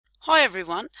Hi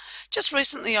everyone. Just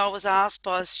recently I was asked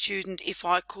by a student if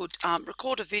I could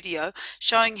record a video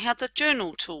showing how the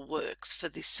journal tool works for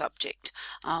this subject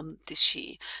this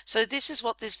year. So this is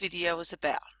what this video is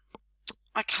about.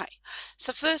 Okay,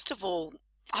 so first of all,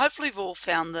 hopefully you've all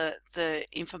found the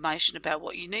information about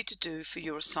what you need to do for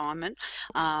your assignment,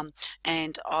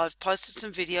 and I've posted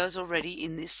some videos already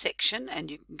in this section and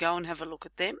you can go and have a look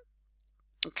at them.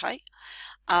 Okay.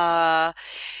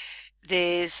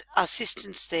 There's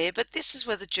assistance there, but this is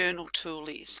where the journal tool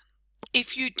is.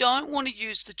 If you don't want to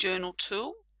use the journal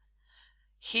tool,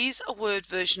 here's a Word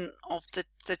version of the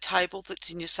table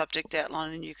that's in your subject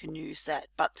outline and you can use that.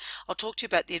 But I'll talk to you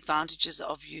about the advantages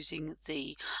of using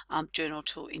the journal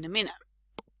tool in a minute.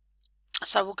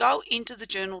 So we'll go into the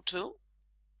journal tool.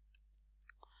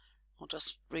 I'll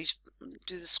just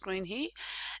do the screen here.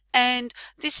 And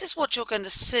this is what you're going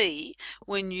to see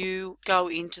when you go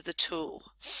into the tool.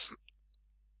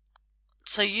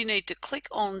 So you need to click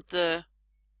on the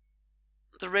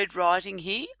red writing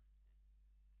here,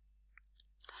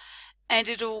 and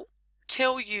it'll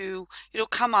tell you, it'll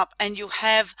come up and you'll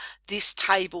have this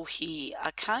table here,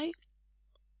 okay?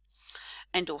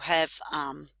 And it'll have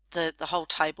the whole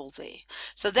table there.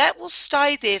 So that will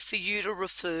stay there for you to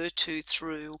refer to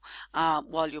through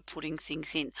while you're putting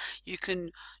things in. You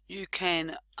can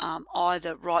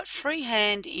either write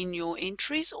freehand in your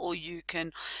entries, or you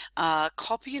can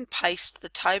copy and paste the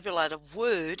table out of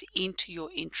Word into your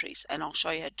entries, and I'll show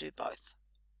you how to do both.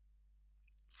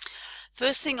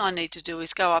 First thing I need to do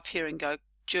is go up here and go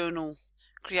journal,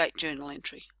 create journal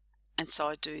entry, and so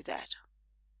I do that.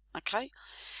 Okay,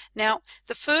 now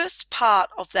the first part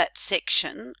of that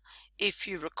section, if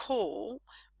you recall,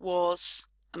 was,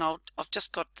 and I've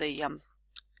just got the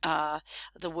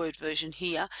Word version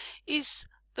here, is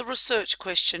the research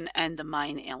question and the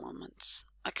main elements.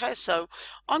 Okay, so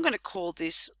I'm going to call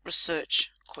this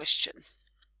research question.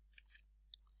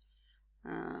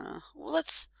 I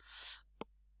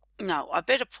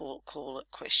better call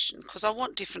it question, because I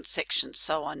want different sections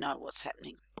so I know what's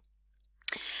happening.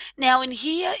 Now in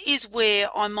here is where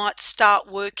I might start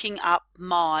working up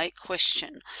my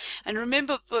question. And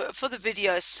remember, for the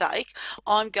video's sake,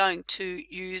 I'm going to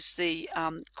use the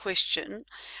question,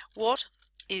 what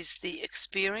is the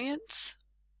experience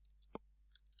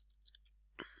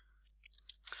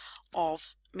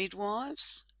of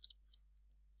midwives?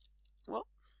 Well,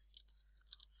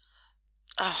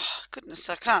 oh goodness,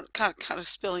 I can't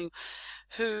spelling,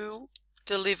 who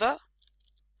deliver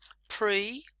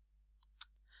pre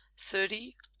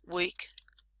 30-week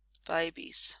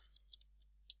babies.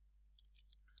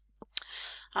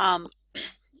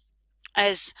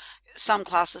 As some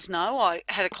classes know, I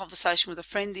had a conversation with a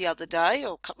friend the other day,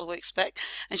 or a couple of weeks back,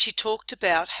 and she talked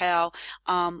about how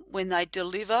when they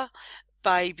deliver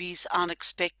babies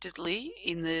unexpectedly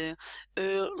in the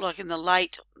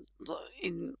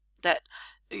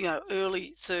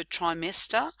early third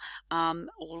trimester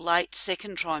or late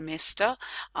second trimester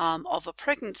of a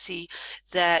pregnancy,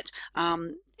 that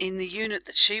in the unit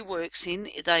that she works in,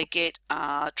 they get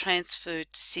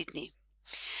transferred to Sydney.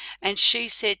 And she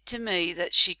said to me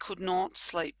that she could not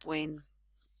sleep when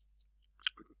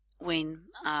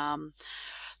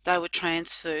they were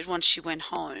transferred once she went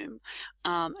home,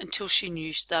 until she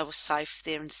knew they were safe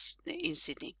there in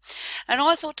Sydney. And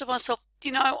I thought to myself,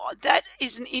 you know, that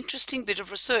is an interesting bit of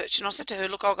research. And I said to her,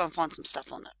 look, I'll go and find some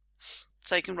stuff on it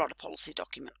so you can write a policy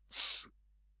document.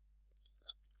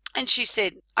 And she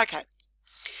said, okay.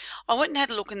 I went and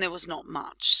had a look and there was not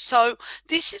much. So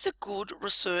this is a good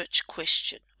research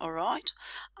question, all right?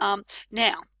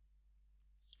 Now,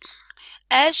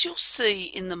 as you'll see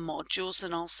in the modules,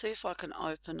 and I'll see if I can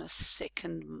open a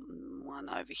second one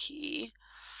over here.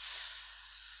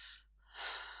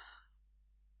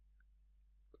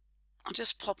 I'm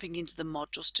just popping into the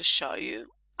modules to show you.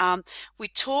 We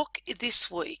talk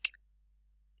this week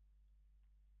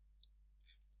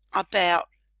about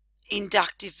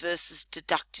inductive versus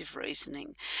deductive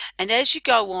reasoning, and as you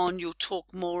go on you'll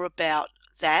talk more about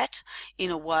that in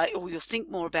a way, or you'll think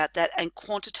more about that, and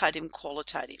quantitative and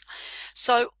qualitative.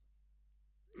 So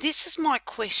this is my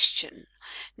question.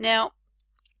 Now,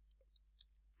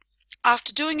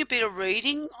 after doing a bit of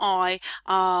reading, I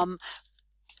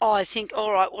think,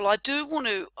 all right, well, I do want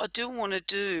to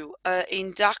do an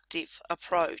inductive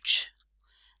approach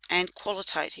and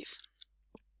qualitative.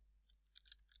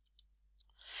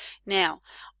 Now,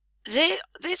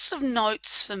 there's some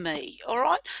notes for me, all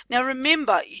right? Now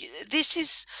remember,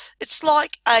 it's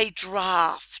like a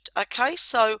draft, okay?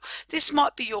 So this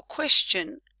might be your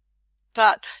question,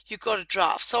 but you've got a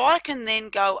draft. So I can then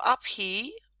go up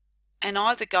here and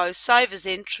either go save as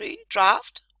entry,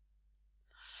 draft,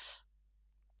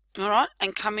 all right,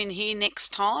 and come in here next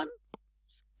time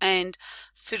and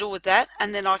fiddle with that,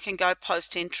 and then I can go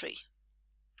post entry.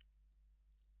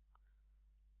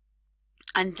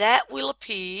 And that will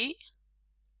appear,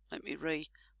 let me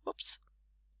whoops,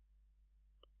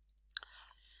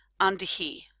 under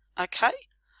here, okay,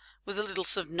 with a little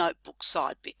sort of notebook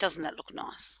side bit. Doesn't that look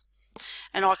nice?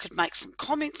 And I could make some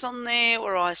comments on there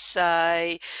where I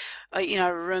say, you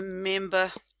know,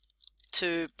 remember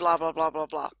to blah, blah, blah, blah,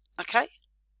 blah, okay,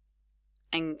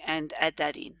 and add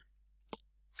that in.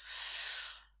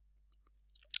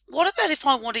 What about if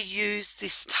I want to use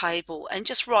this table and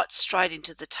just write straight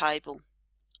into the table?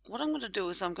 What I'm going to do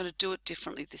is I'm going to do it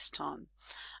differently this time.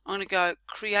 I'm going to go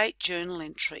create journal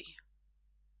entry.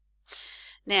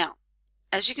 Now,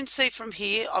 as you can see from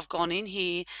here, I've gone in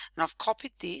here and I've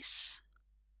copied this,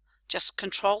 just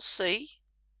Control C,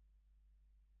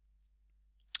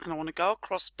 and I want to go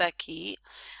across back here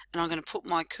and I'm going to put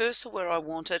my cursor where I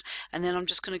want it, and then I'm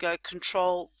just going to go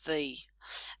Control V,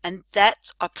 and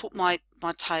that I put my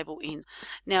table in.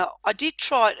 Now, I did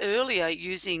try it earlier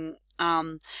using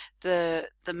the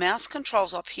mouse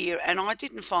controls up here, and I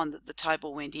didn't find that the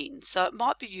table went in, so it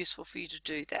might be useful for you to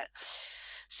do that.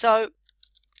 So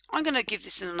I'm going to give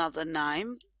this another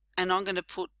name, and I'm going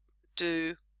to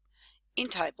do in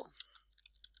table,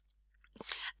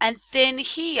 and then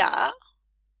here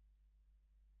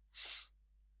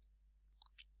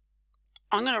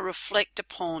I'm going to reflect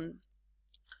upon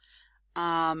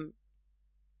how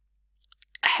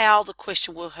the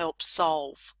question will help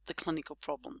solve the clinical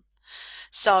problem.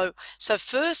 So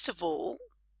first of all,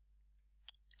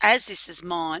 as this is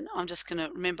mine, I'm just going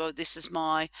to remember this is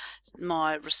my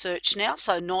research now,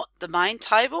 so not the main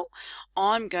table.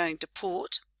 I'm going to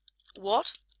put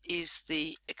what is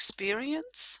the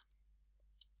experience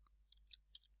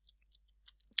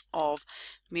of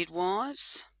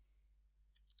midwives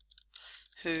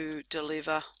who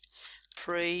deliver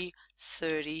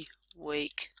pre-30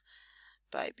 week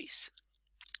babies.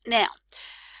 Now,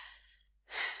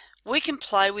 we can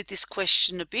play with this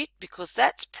question a bit because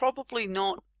that's probably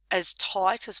not as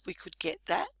tight as we could get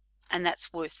that, and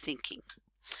that's worth thinking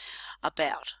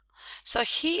about. So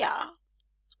here,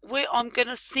 where I'm going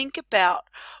to think about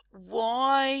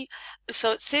why,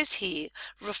 so it says here,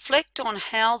 reflect on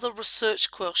how the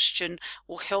research question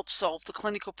will help solve the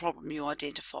clinical problem you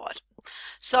identified.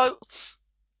 So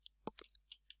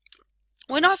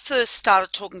when I first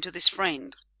started talking to this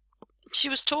friend, she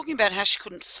was talking about how she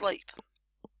couldn't sleep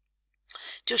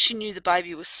till she knew the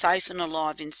baby was safe and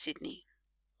alive in Sydney.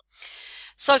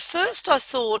 So first I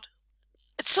thought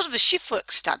it's sort of a shift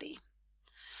work study.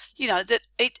 You know, that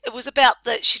it was about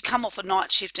that she'd come off a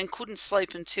night shift and couldn't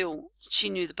sleep until she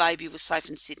knew the baby was safe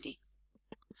in Sydney.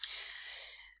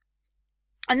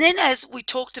 And then as we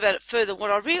talked about it further, what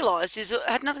I realised is it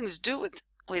had nothing to do with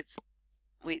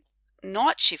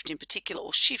night shift in particular,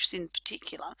 or shifts in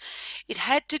particular. It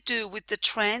had to do with the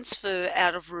transfer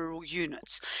out of rural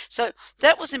units. So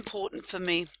that was important for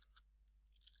me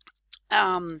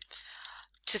to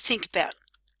think about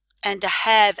and to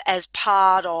have as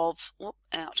part of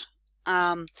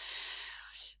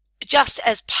just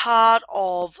as part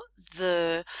of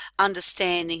the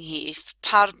understanding here,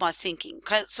 part of my thinking.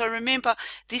 Okay, so remember,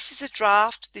 this is a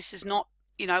draft. This is not,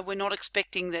 you know, we're not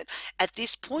expecting that at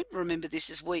this point. Remember, this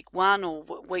is week 1 or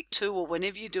week 2 or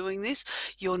whenever you're doing this,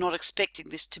 you're not expecting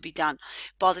this to be done.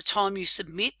 By the time you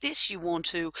submit this, we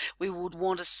would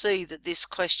want to see that this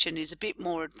question is a bit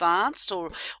more advanced,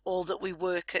 or that we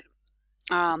work at.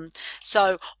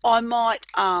 So I might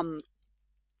I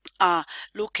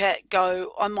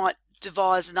might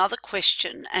devise another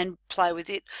question and play with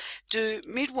it. Do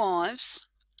midwives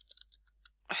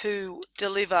who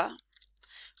deliver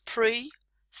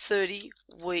pre-30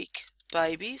 week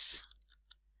babies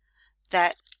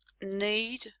that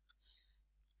need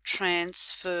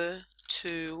transfer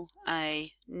to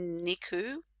a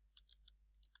NICU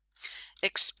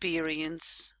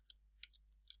experience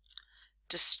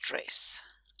distress?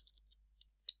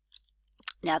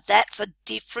 Now that's a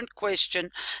different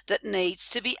question that needs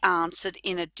to be answered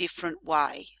in a different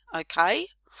way, okay?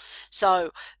 So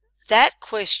that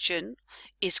question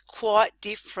is quite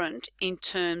different in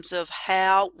terms of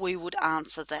how we would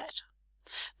answer that.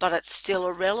 But it's still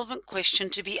a relevant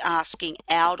question to be asking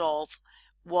out of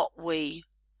what we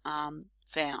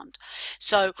found.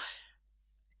 So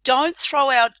don't throw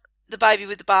out the baby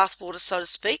with the bathwater, so to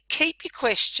speak. Keep your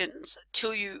questions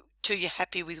till you're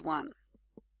happy with one.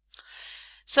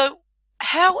 So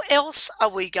how else are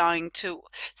we going to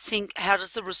think, how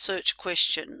does the research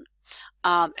question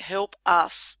help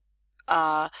us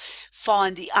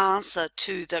find the answer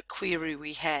to the query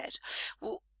we had?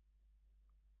 Well,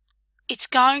 it's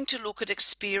going to look at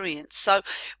experience. So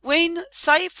when,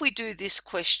 say if we do this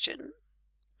question,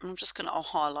 I'm just going to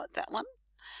highlight that one.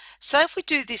 So if we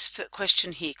do this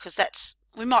question here, because that's,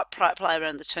 we might play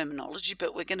around the terminology,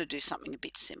 but we're going to do something a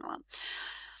bit similar.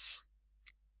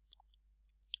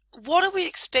 What are we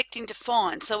expecting to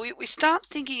find? So we start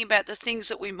thinking about the things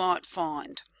that we might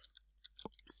find.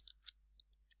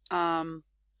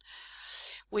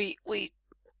 We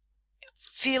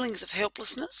feelings of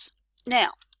helplessness.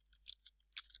 Now,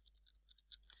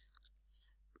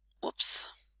 whoops.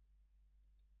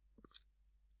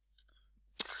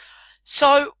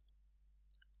 So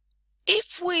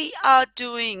if we are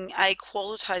doing a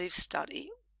qualitative study,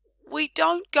 we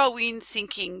don't go in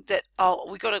thinking that, oh,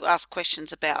 we've got to ask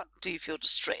questions about, do you feel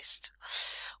distressed?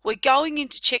 We're going in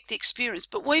to check the experience,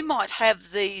 but we might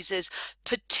have these as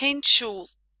potential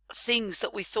things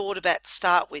that we thought about to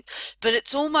start with. But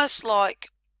it's almost like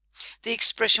the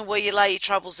expression where you lay your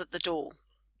troubles at the door.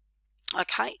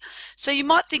 Okay, so you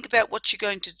might think about what you're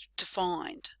going to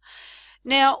find.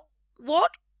 Now,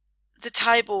 what the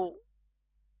table,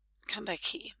 come back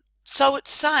here. So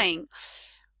it's saying,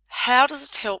 how does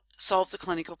it help solve the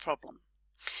clinical problem?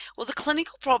 Well, the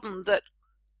clinical problem that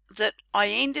I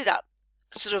ended up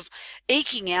sort of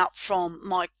eking out from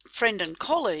my friend and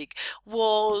colleague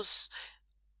was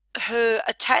her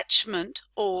attachment,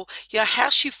 or how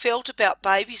she felt about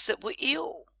babies that were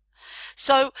ill.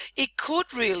 So it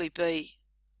could really be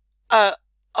a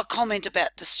comment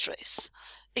about distress.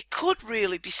 It could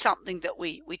really be something that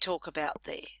we talk about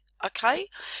there. Okay,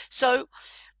 so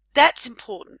that's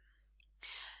important.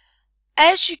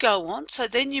 As you go on, so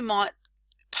then you might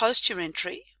post your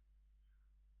entry,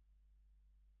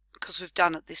 because we've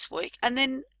done it this week, and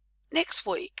then next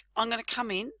week I'm going to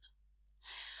come in.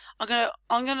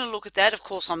 I'm going to look at that. Of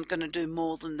course, I'm going to do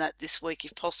more than that this week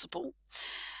if possible.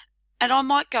 And I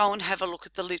might go and have a look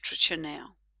at the literature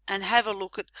now and have a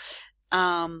look at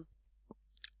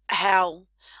how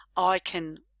I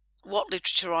can, what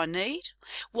literature I need,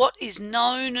 what is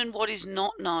known and what is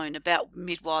not known about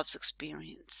midwives'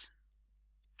 experience.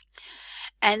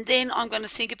 And then I'm going to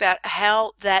think about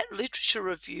how that literature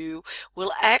review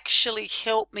will actually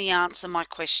help me answer my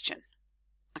question.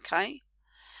 Okay?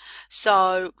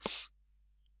 So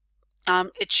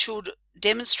it should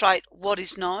demonstrate what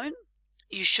is known.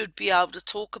 You should be able to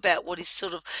talk about what is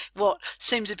sort of, what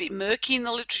seems a bit murky in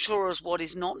the literature as what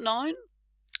is not known.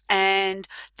 And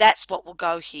that's what will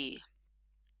go here.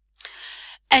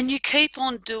 And you keep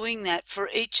on doing that for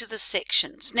each of the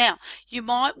sections. Now, you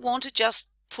might want to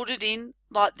just put it in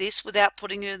like this without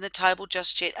putting it in the table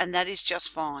just yet, and that is just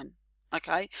fine.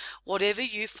 Okay? Whatever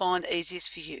you find easiest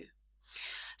for you.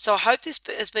 So I hope this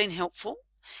has been helpful,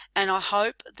 and I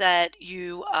hope that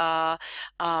you are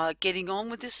getting on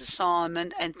with this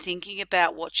assignment and thinking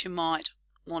about what you might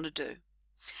want to do.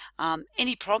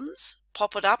 Any problems,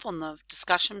 pop it up on the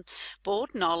discussion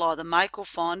board and I'll either make or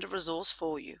find a resource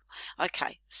for you.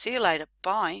 Okay, see you later.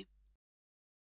 Bye.